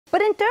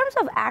But in terms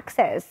of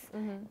access,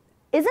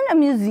 isn't a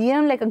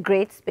museum like a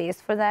great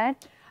space for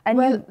that? And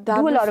well, you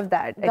do a lot of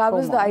that at That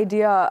was the Como.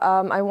 idea.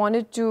 I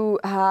wanted to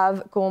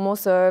have Como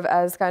serve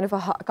as kind of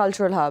a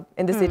cultural hub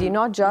in the city,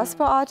 not just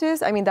for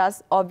artists. I mean,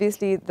 that's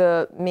obviously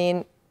the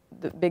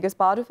biggest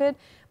part of it,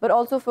 but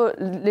also for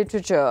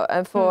literature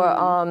and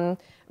for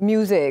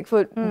music.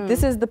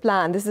 This is the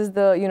plan. This is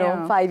the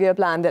 5-year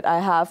plan that I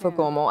have for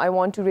Como. I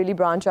want to really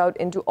branch out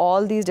into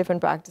all these different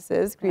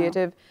practices,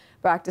 creative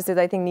practices.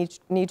 I think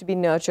need to be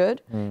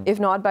nurtured, if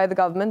not by the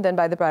government, then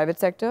by the private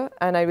sector.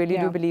 And I really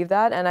do believe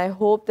that. And I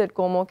hope that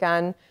Como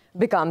can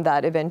become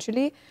that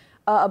eventually.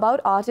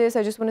 About artists,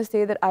 I just want to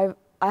say that I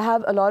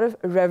have a lot of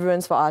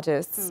reverence for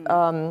artists.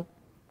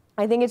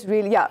 I think it's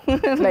really, like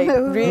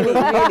really.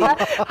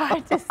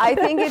 I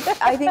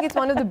think it's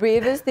one of the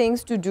bravest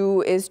things to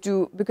do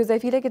because I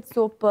feel like it's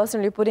so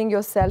personal. You're putting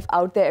yourself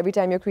out there every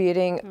time you're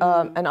creating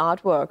an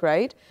artwork,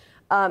 right?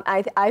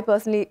 I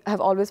personally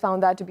have always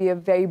found that to be a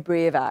very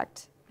brave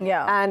act.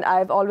 Yeah. And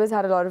I've always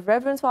had a lot of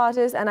reverence for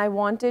artists, and I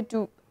wanted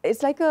to,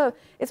 it's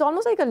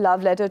almost like a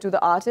love letter to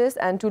the artist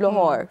and to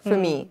Lahore for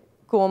me,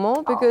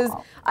 Como, because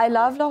I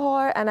love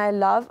Lahore and I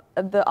love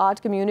the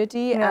art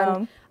community,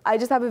 and I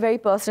just have a very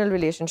personal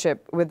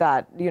relationship with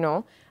that,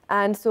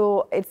 And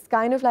so it's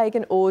kind of like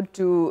an ode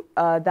to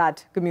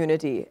that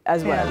community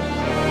as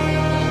well.